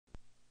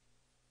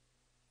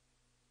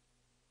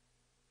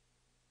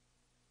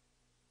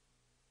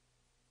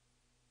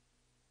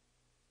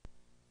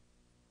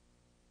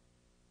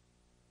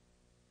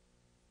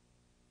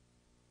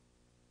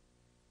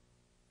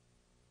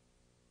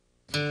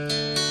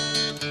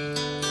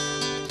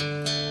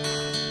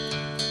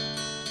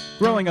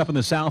Growing up in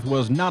the South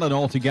was not an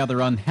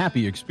altogether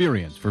unhappy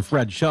experience for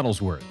Fred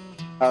Shuttlesworth.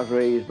 I was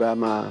raised by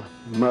my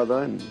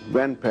mother and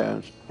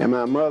grandparents, and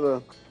my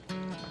mother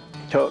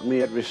taught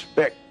me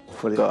respect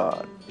for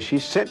God. She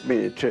sent me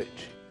to church.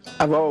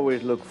 I've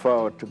always looked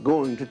forward to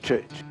going to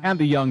church. And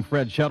the young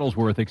Fred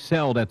Shuttlesworth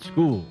excelled at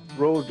school.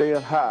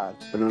 Rosedale High,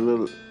 in a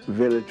little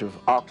village of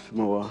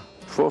Oxmoor,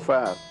 4 or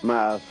 5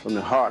 miles from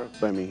the heart of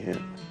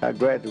Birmingham. I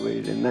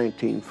graduated in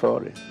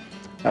 1940.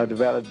 I was the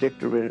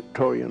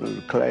valedictorian of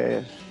the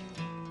class.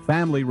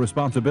 Family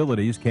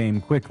responsibilities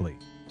came quickly.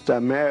 I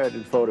married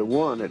in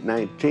 41 at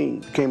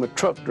 19, became a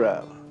truck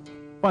driver.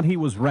 But he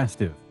was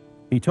restive.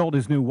 He told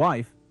his new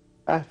wife,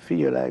 I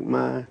feel like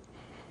my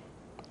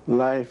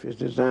life is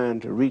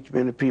designed to reach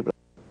many people.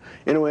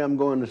 Anyway, I'm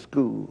going to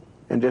school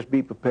and just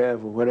be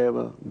prepared for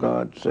whatever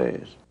God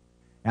says.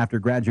 After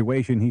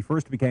graduation, he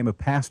first became a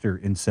pastor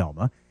in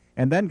Selma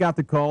and then got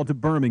the call to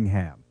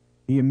Birmingham.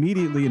 He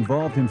immediately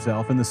involved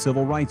himself in the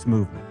civil rights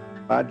movement.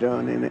 I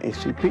joined in the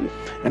ACP,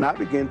 and I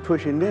began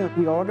pushing them.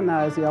 He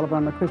organized the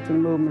Alabama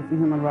Christian Movement for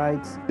Human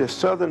Rights. The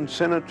Southern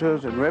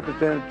senators and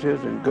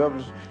representatives and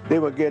governors, they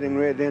were getting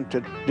ready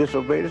to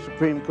disobey the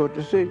Supreme Court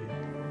decision.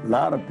 A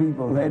lot of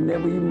people had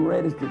never even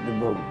registered to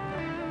vote.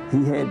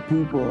 He had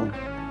people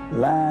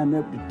lined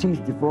up to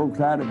teach the folks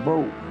how to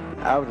vote.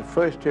 I was the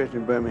first church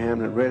in Birmingham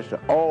that registered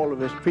all of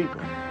his people.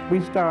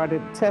 We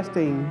started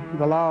testing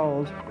the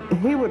laws.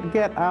 He would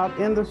get out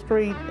in the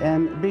street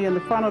and be in the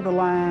front of the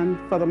line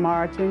for the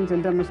marchings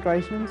and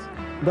demonstrations.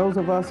 Those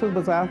of us who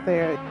was out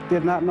there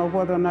did not know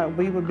whether or not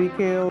we would be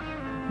killed.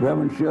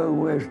 Reverend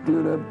Shuttlesworth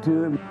stood up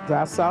to him.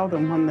 I saw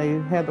them when they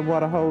had the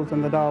water hose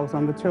and the dogs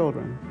on the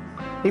children.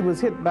 He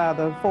was hit by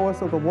the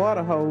force of the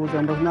water hose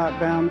and was knocked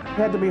down.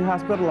 Had to be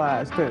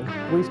hospitalized too.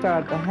 We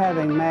started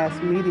having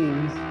mass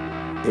meetings.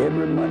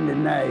 Every Monday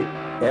night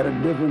at a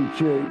different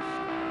church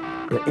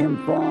to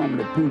inform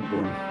the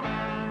people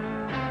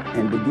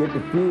and to get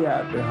the fear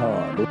out their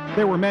heart.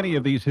 There were many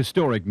of these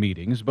historic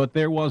meetings, but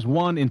there was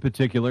one in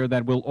particular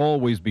that will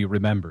always be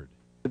remembered.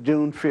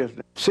 June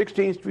 5th,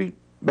 16th Street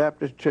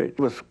Baptist Church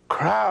was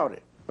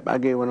crowded. I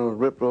gave one of those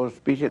rip road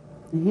speeches.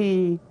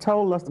 He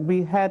told us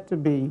we had to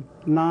be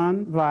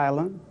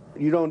non-violent.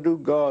 You don't do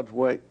God's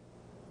work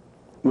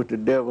with the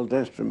devil's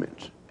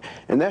instruments.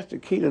 And that's the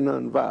key to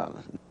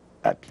nonviolence.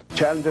 I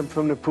challenged him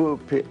from the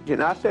pulpit,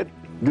 and I said,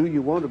 do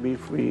you want to be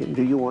free, and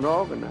do you want to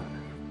organize?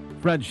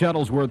 Fred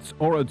Shuttlesworth's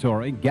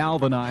oratory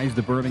galvanized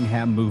the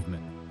Birmingham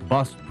movement.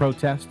 Bus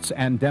protests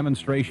and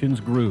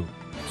demonstrations grew.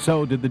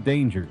 So did the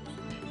dangers.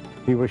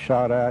 He was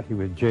shot at, he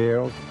was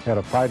jailed, had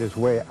to fight his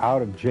way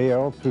out of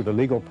jail through the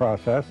legal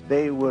process.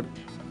 They would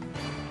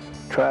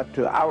try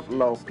to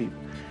outlaw people,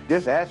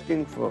 just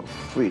asking for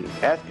freedom,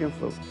 asking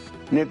for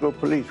Negro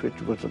police,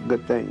 which was a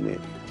good thing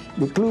then.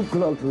 The Ku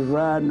Klux was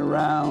riding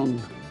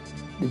around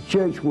the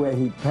church where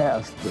he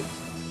pastored.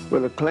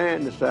 Well, the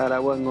Klan decided I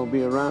wasn't going to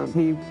be around.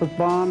 He was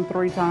bombed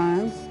 3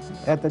 times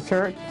at the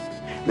church.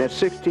 That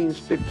 16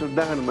 sticks of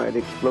dynamite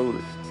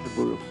exploded. It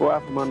was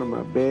far from under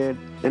my bed,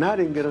 and I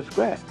didn't get a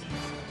scratch.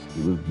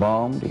 He was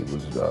bombed, he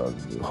was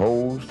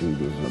hosed, he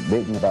was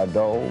bitten by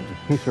dogs.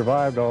 He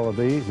survived all of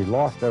these. He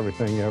lost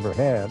everything he ever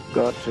had.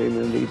 God saved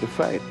me the need to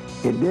fight.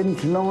 It didn't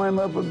slow him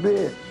up a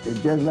bit. It's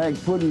just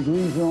like putting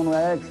grease on an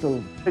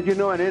axle. But you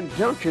know, an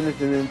injunction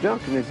is an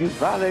injunction. If you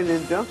violate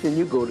an injunction,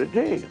 you go to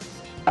jail.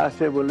 I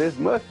said, well, this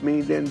must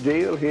mean then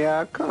jail, here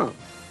I come.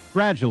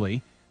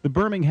 Gradually, the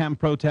Birmingham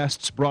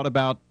protests brought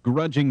about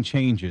grudging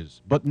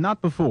changes, but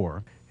not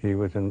before. He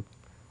was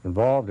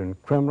involved in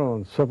criminal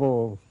and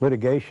civil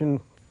litigation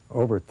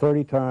over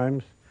 30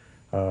 times.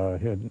 He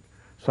had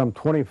some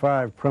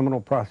 25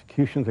 criminal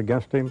prosecutions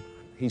against him.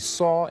 He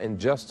saw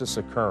injustice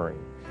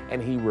occurring,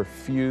 and he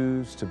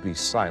refused to be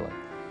silent,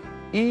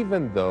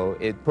 even though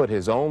it put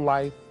his own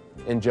life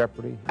in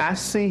jeopardy. I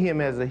see him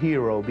as a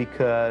hero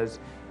because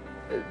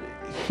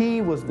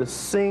he was the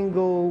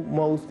single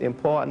most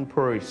important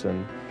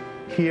person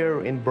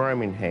here in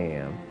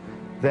Birmingham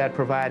that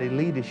provided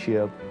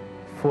leadership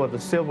for the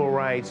civil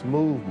rights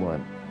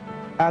movement.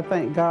 I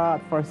thank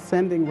God for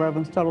sending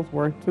Reverend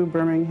Shuttlesworth to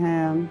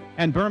Birmingham.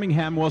 And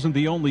Birmingham wasn't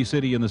the only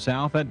city in the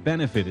South that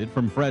benefited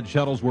from Fred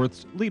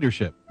Shuttlesworth's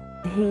leadership.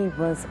 He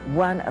was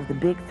one of the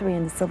big 3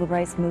 in the civil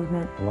rights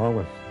movement. Along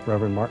with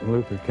Reverend Martin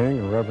Luther King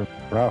and Reverend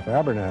Ralph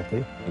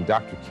Abernathy. And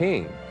Dr.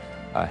 King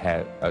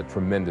had a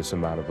tremendous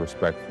amount of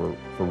respect for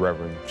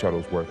Reverend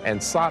Shuttlesworth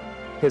and sought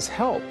his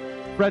help.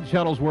 Fred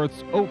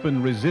Shuttlesworth's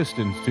open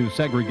resistance to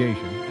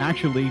segregation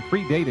actually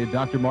predated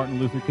Dr. Martin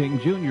Luther King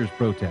Jr.'s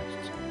protests.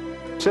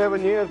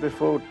 7 years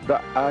before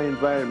I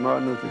invited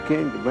Martin Luther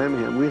King to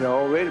Birmingham, we'd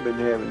already been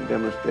having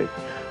demonstrations.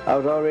 I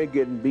was already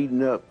getting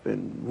beaten up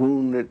and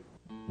wounded.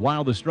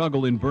 While the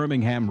struggle in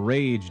Birmingham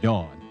raged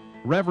on,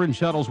 Reverend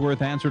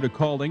Shuttlesworth answered a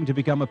calling to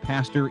become a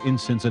pastor in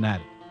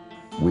Cincinnati.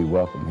 We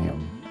welcome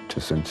him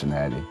to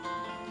Cincinnati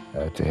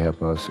to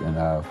help us in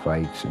our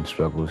fights and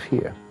struggles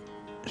here.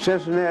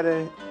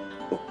 Cincinnati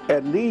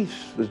at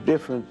least was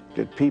different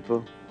that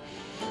people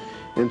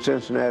in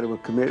Cincinnati were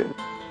committed.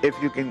 If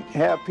you can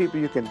have people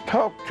you can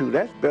talk to,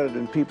 that's better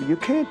than people you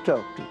can't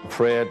talk to.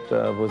 Fred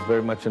was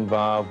very much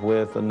involved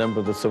with a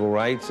number of the civil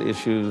rights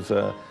issues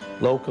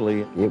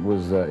locally. It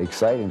was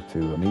exciting to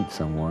meet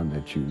someone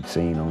that you'd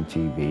seen on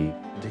TV.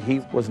 He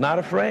was not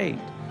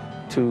afraid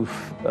to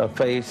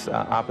face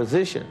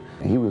opposition.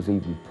 He was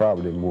even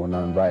probably more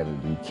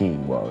nonviolent than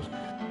King was.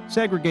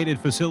 Segregated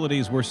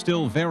facilities were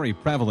still very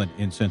prevalent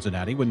in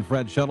Cincinnati when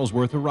Fred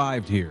Shuttlesworth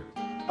arrived here.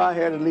 I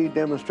had to lead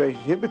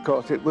demonstrations here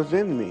because it was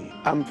in me.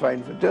 I'm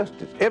fighting for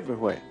justice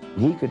everywhere.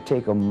 He could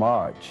take a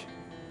march,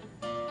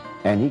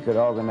 and he could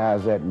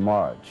organize that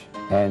march.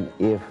 And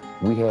if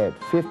we had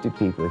 50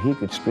 people, he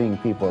could string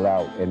people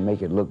out and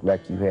make it look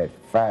like you had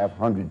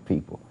 500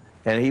 people.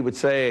 And he would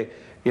say,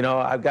 you know,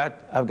 I've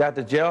got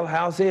the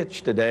jailhouse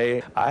itch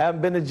today. I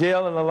haven't been to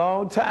jail in a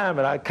long time,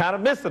 and I kind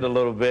of miss it a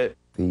little bit.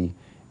 He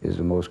is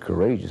the most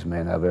courageous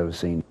man I've ever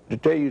seen. To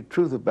tell you the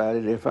truth about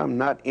it, if I'm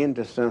not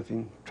into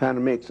something, trying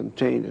to make some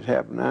changes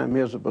happen, I'm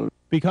miserable.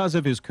 Because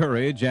of his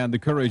courage and the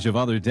courage of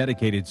other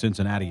dedicated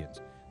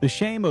Cincinnatians, the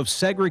shame of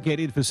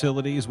segregated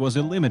facilities was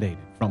eliminated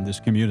from this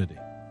community.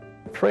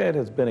 Fred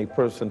has been a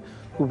person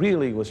who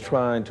really was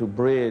trying to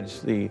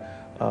bridge the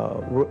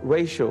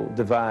racial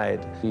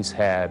divide. He's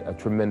had a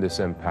tremendous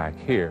impact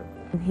here.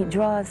 He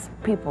draws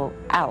people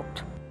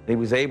out. He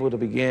was able to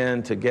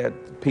begin to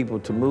get people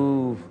to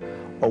move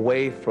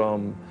away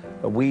from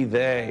we,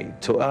 they,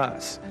 to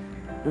us.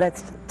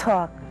 Let's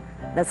talk,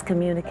 let's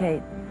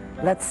communicate,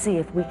 let's see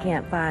if we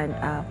can't find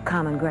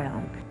common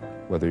ground.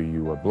 Whether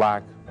you are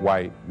black,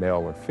 white, male,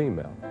 or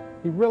female,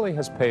 he really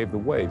has paved the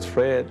way.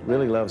 Fred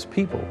really loves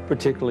people,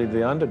 particularly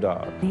the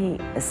underdog. He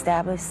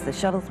established the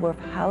Shuttlesworth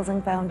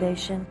Housing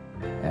Foundation.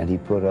 And he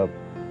put up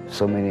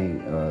so many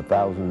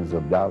thousands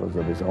of dollars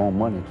of his own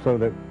money. So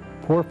that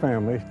poor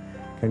families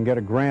can get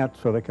a grant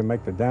so they can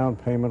make the down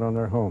payment on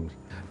their homes.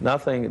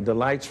 Nothing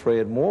delights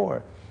Fred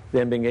more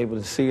than being able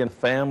to see a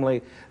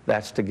family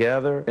that's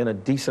together in a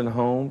decent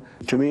home.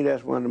 To me,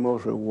 that's one of the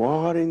most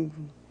rewarding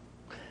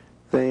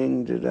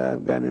things that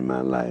I've got in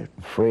my life.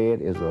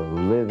 Fred is a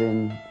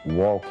living,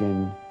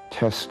 walking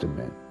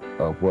testament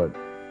of what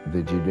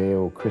the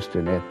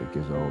Judeo-Christian ethic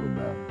is all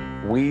about.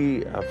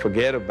 We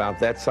forget about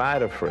that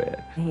side of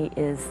Fred. He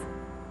is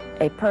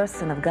a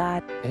person of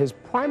God. His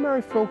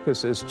primary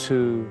focus is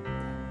to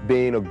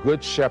being a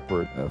good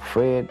shepherd.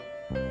 Fred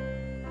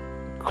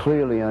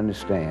clearly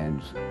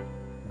understands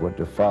what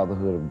the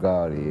fatherhood of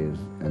God is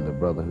and the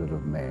brotherhood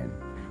of man.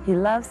 He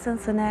loves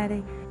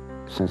Cincinnati.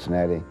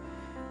 Cincinnati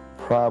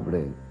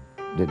probably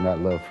did not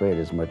love Fred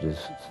as much as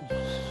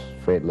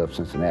Fred loved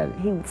Cincinnati.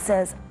 He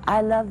says,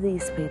 I love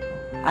these people.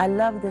 I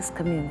love this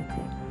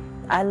community.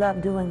 I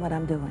love doing what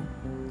I'm doing.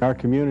 Our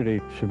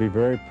community should be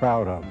very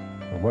proud of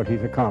what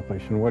he's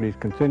accomplished and what he's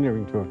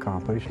continuing to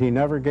accomplish. He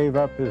never gave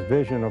up his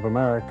vision of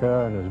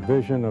America and his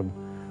vision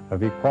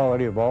of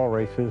equality of all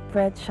races.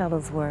 Fred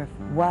Shuttlesworth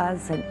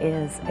was and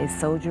is a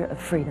soldier of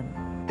freedom.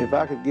 If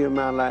I could give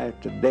my life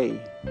today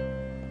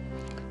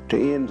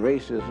to end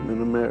racism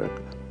in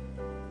America,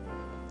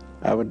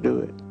 I would do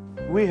it.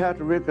 We have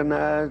to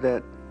recognize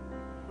that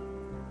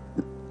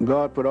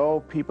God put all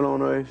people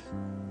on earth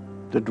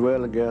to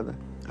dwell together.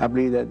 I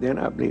believe that then,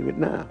 I believe it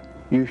now.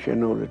 You shall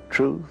know the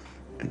truth,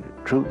 and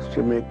the truth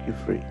shall make you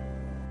free.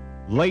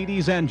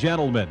 Ladies and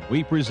gentlemen,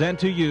 we present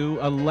to you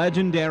a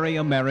legendary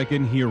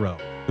American hero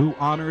who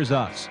honors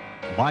us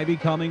by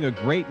becoming a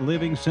great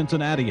living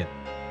Cincinnatian,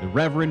 the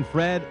Reverend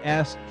Fred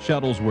S.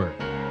 Shuttlesworth.